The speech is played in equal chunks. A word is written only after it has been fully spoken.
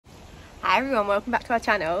Hi everyone, welcome back to our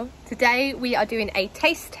channel. Today we are doing a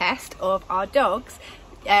taste test of our dogs,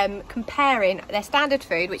 comparing their standard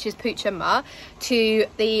food, which is Pooch and Mutt, to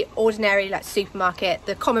the ordinary supermarket,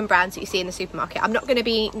 the common brands that you see in the supermarket. I'm not going to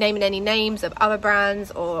be naming any names of other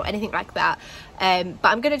brands or anything like that, but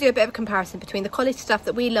I'm going to do a bit of a comparison between the quality stuff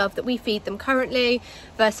that we love, that we feed them currently,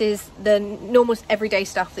 versus the normal everyday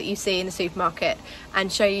stuff that you see in the supermarket,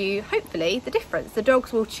 and show you hopefully the difference. The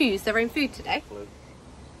dogs will choose their own food today.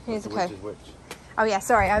 Here's the code. Oh yeah,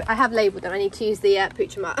 sorry, I have labelled them. I need to use the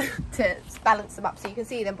Pooch and Mutt to balance them up so you can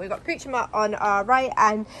see them. But we've got Pooch and Mutt on our right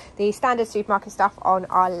and the standard supermarket stuff on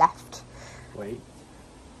our left. Wait,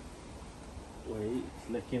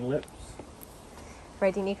 licking lips.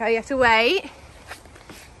 Ready, Nico? You have to wait.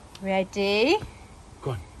 Ready?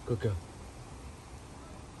 Go on, good girl.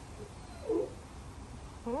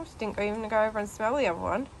 Oh, she didn't even go over and smell the other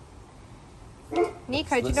one.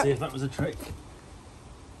 Nico, Let's see if that was a trick.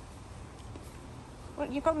 Well,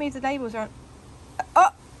 you've got to move the labels around. Oh!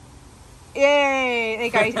 Yay!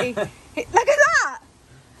 There you go. Look at that!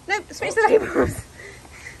 No, switch the labels.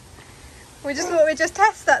 We just thought we'd just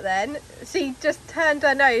test that then. She just turned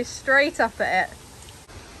her nose straight up at it.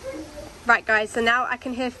 Right guys, so now I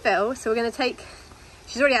can hear Phil. So we're going to take...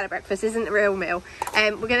 She's already had a breakfast, isn't a real meal.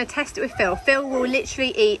 We're going to test it with Phil. Phil will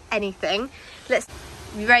literally eat anything.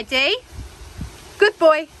 You ready? Good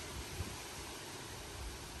boy.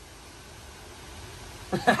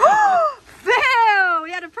 Oh, Phil!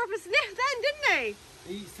 He had a proper sniff then, didn't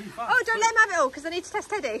he? He eats too fast. Oh, don't let him have it all, because I need to test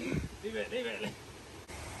Teddy. Leave it.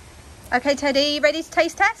 Okay, Teddy, you ready to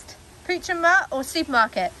taste test? Pooch and Mutt or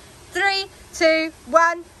supermarket? 3, 2,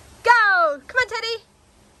 1, go! Come on, Teddy.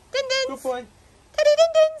 Din-dins. Good boy. Teddy,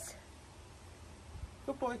 din-dins.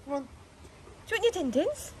 Good boy, come on. Do you want your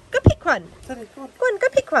din-dins? Go pick one. Teddy, come on. Go on, go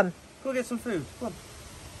pick one. Go get some food. Come on.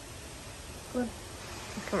 Come on.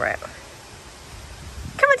 Come right.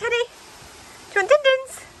 Come on, Teddy. Do you want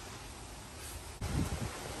din-dins?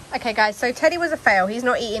 Okay, guys, so Teddy was a fail. He's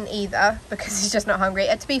not eating either because he's just not hungry.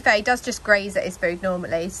 And to be fair, he does just graze at his food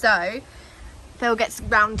normally. So Phil gets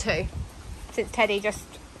round 2 since Teddy just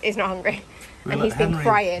is not hungry. And he's been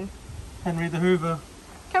crying. Henry the Hoover.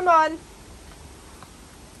 Come on.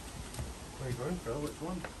 Where are you going, Phil? Which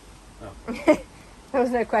one? Oh. There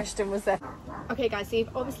was no question, was there? Okay guys, so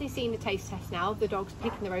you've obviously seen the taste test now, the dogs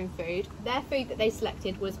picking their own food. Their food that they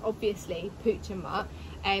selected was obviously Pooch and Mutt.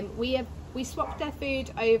 We swapped their food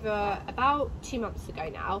over about 2 months ago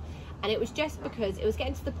now, and it was just because it was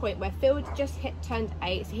getting to the point where Phil had just turned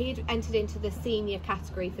 8, so he had entered into the senior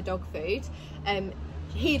category for dog food.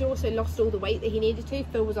 He had also lost all the weight that he needed to.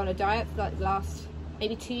 Phil was on a diet for like the last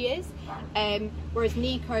maybe 2 years, whereas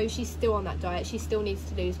Nico, she's still on that diet. She still needs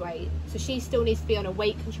to lose weight, so she still needs to be on a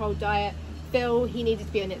weight controlled diet. Phil, he needed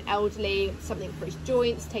to be on an elderly, something for his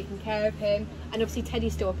joints, taking care of him, and obviously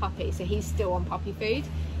Teddy's still a puppy, so he's still on puppy food.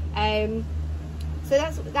 So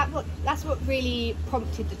that's what really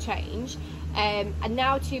prompted the change. And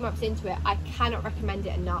now 2 months into it, I cannot recommend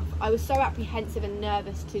it enough. I was so apprehensive and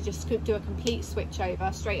nervous to just do a complete switch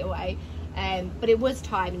over straight away, but it was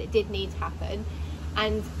time and it did need to happen.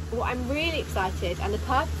 And what I'm really excited, and the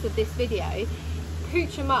purpose of this video,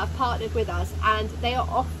 Pooch and Mutt have partnered with us, and they are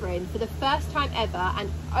offering, for the first time ever and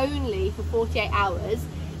only for 48 hours,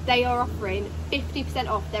 they are offering 50%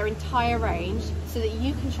 off their entire range so that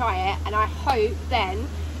you can try it. And I hope then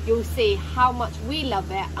you'll see how much we love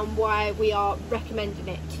it and why we are recommending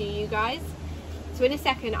it to you guys. So in a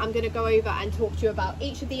second, I'm going to go over and talk to you about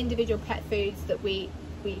each of the individual pet foods that we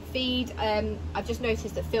feed. I've just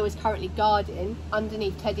noticed that Phil is currently guarding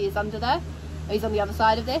underneath. Teddy is under there. He's on the other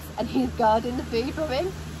side of this and he's guarding the food from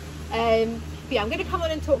him. But yeah, I'm going to come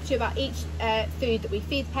on and talk to you about each food that we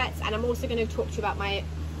feed pets, and I'm also going to talk to you about my,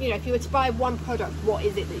 if you were to buy one product, what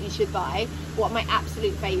is it that you should buy? What are my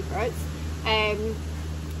absolute favourites?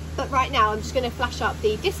 But right now I'm just going to flash up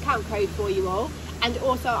the discount code for you all, and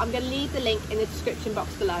also I'm going to leave the link in the description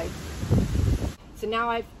box below. So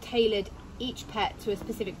now I've tailored each pet to a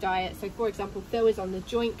specific diet. So for example, Phil is on the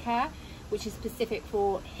joint care, which is specific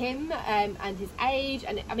for him and his age.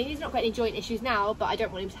 And I mean, he's not got any joint issues now, but I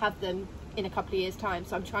don't want him to have them in a couple of years time,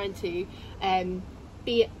 so I'm trying to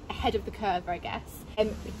be ahead of the curve, I guess.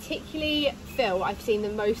 Particularly Phil, I've seen the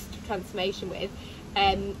most transformation with.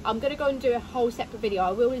 I'm going to go and do a whole separate video.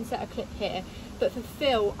 I will insert a clip here, but for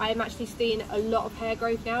Phil, I'm actually seeing a lot of hair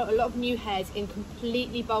growth now, a lot of new hairs in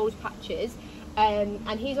completely bald patches.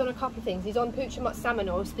 And he's on a couple of things. He's on Pooch and Mutt Salmon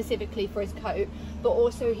oil specifically for his coat, but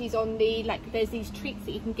also he's on the, there's these treats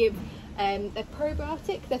that you can give, they're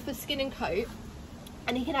probiotic, they're for skin and coat,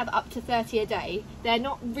 and he can have up to 30 a day. They're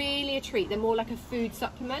not really a treat, they're more like a food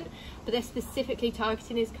supplement, but they're specifically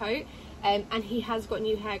targeting his coat. And he has got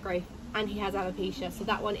new hair growth and he has alopecia, so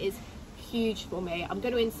that one is huge for me. I'm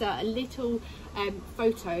going to insert a little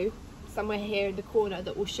photo somewhere here in the corner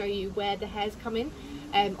that will show you where the hair's coming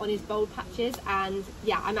on his bald patches, and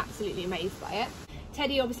yeah, I'm absolutely amazed by it.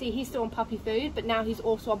 Teddy, obviously he's still on puppy food, but now he's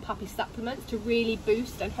also on puppy supplements to really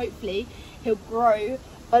boost, and hopefully he'll grow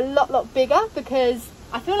a lot bigger, because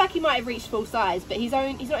I feel like he might have reached full size, but he's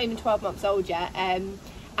not even 12 months old yet, and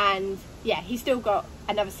yeah, he's still got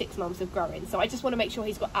another 6 months of growing, so I just want to make sure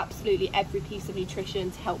he's got absolutely every piece of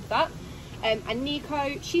nutrition to help that. And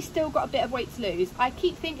Nico, she's still got a bit of weight to lose. I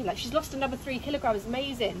keep thinking like she's lost another 3 kilograms,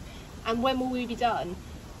 amazing, and when will we be done?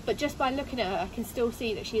 But just by looking at her, I can still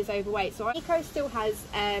see that she is overweight. So Nico still has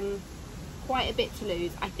quite a bit to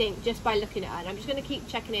lose, I think, just by looking at her. And I'm just going to keep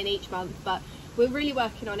checking in each month, but we're really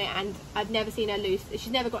working on it, and I've never seen her lose. She's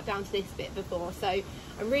never got down to this bit before. So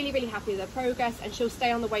I'm really happy with her progress, and she'll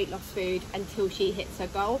stay on the weight loss food until she hits her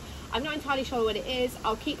goal. I'm not entirely sure what it is.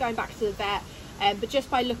 I'll keep going back to the vet. But just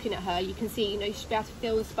by looking at her, you can see, you know, you should be able to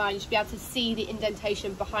feel the spine, you should be able to see the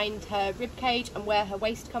indentation behind her rib cage and where her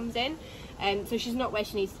waist comes in. So she's not where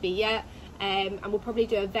she needs to be yet. And we'll probably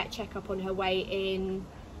do a vet checkup on her way in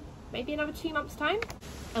maybe another 2 months' time.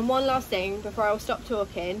 And one last thing before I'll stop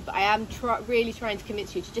talking, but I am really trying to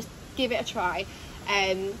convince you to just give it a try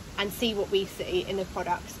and see what we see in the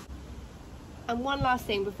products. And one last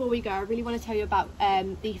thing before we go, I really want to tell you about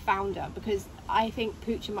the founder, because I think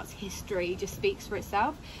Pooch and Mutt's history just speaks for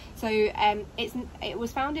itself. So it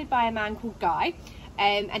was founded by a man called Guy,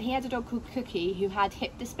 and he had a dog called Cookie who had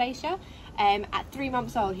hip dysplasia. At 3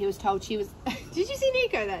 months old, he was told she was did you see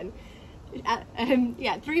Nico then?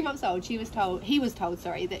 Yeah, 3 months old, he was told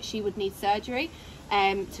that she would need surgery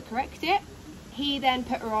to correct it. He then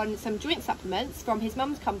put her on some joint supplements from his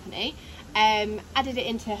mum's company, added it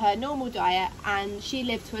into her normal diet, and she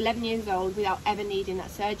lived to 11 years old without ever needing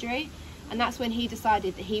that surgery. And that's when he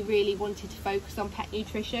decided that he really wanted to focus on pet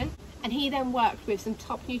nutrition. And he then worked with some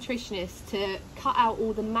top nutritionists to cut out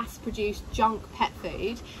all the mass-produced junk pet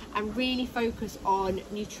food and really focus on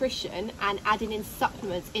nutrition and adding in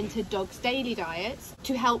supplements into dogs' daily diets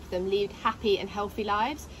to help them lead happy and healthy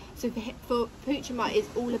lives. So for Pooch and Mutt, it's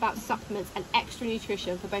all about supplements and extra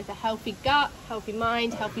nutrition for both a healthy gut, healthy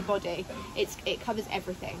mind, healthy body. It covers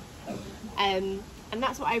everything. And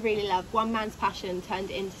that's what I really love. One man's passion turned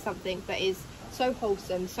into something that is so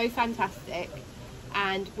wholesome, so fantastic.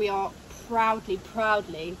 And we are proudly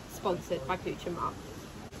sponsored by Pooch and Mutt.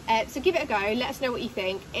 So give it a go, let us know what you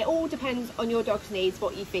think. It all depends on your dog's needs,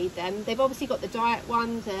 what you feed them. They've obviously got the diet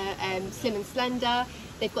one, the Slim and Slender.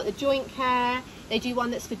 They've got the joint care. They do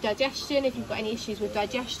one that's for digestion, if you've got any issues with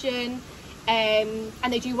digestion. And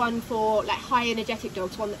they do one for like high energetic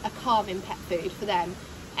dogs, a calming pet food for them.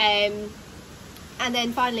 And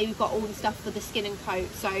then finally we've got all the stuff for the skin and coat.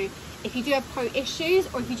 So if you do have coat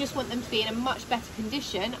issues, or if you just want them to be in a much better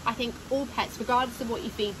condition, I think all pets, regardless of what you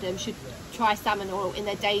feed them, should try salmon oil in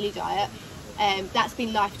their daily diet. That's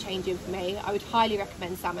been life-changing for me. I would highly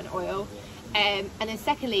recommend salmon oil. And then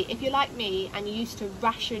secondly, if you're like me and you used to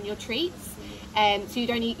ration your treats, so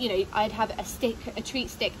you'd only, you know, I'd have a treat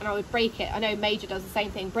stick, and I would break it. I know Major does the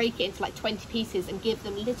same thing, break it into like 20 pieces and give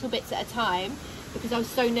them little bits at a time, because I was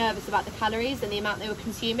so nervous about the calories and the amount they were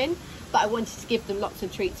consuming, but I wanted to give them lots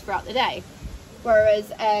of treats throughout the day.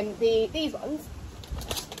 Whereas these ones,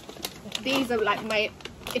 these are like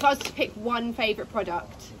if I was to pick one favourite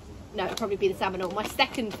product, no, it'd probably be the salmon oil. My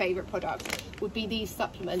second favourite product would be these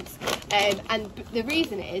supplements. And the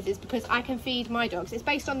reason is because I can feed my dogs, it's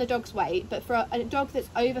based on the dog's weight, but for a dog that's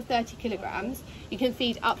over 30 kilograms, you can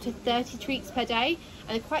feed up to 30 treats per day,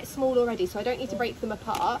 and they're quite small already, so I don't need to break them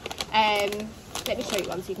apart. Let me show you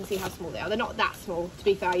one so you can see how small they are. They're not that small, to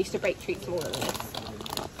be fair. I used to break treats smaller than this.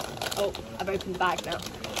 Oh, I've opened the bag now.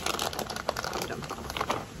 Hold on.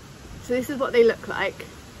 So this is what they look like.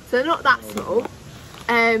 So they're not that small.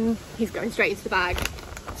 He's going straight into the bag.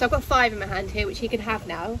 So I've got 5 in my hand here, which he can have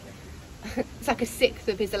now. It's like a 1/6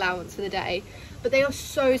 of his allowance for the day. But they are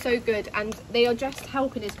so good, and they are just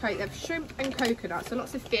helping his coat. They have shrimp and coconut, so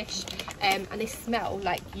lots of fish, and they smell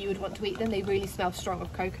like you would want to eat them. They really smell strong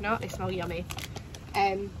of coconut. They smell yummy.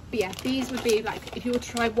 But yeah, these would be like, if you were to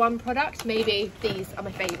try one product, maybe these are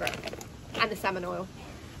my favourite, and the salmon oil.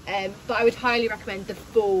 But I would highly recommend the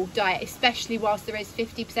full diet, especially whilst there is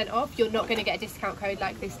 50% off. You're not going to get a discount code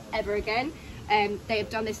like this ever again. They have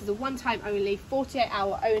done this as a one-time only,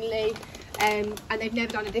 48-hour only, and they've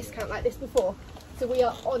never done a discount like this before. So we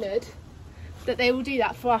are honoured that they will do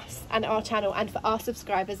that for us and our channel, and for our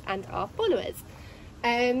subscribers and our followers.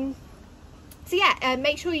 So yeah,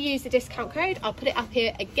 make sure you use the discount code. I'll put it up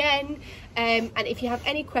here again. And if you have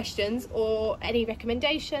any questions or any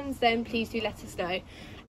recommendations, then please do let us know.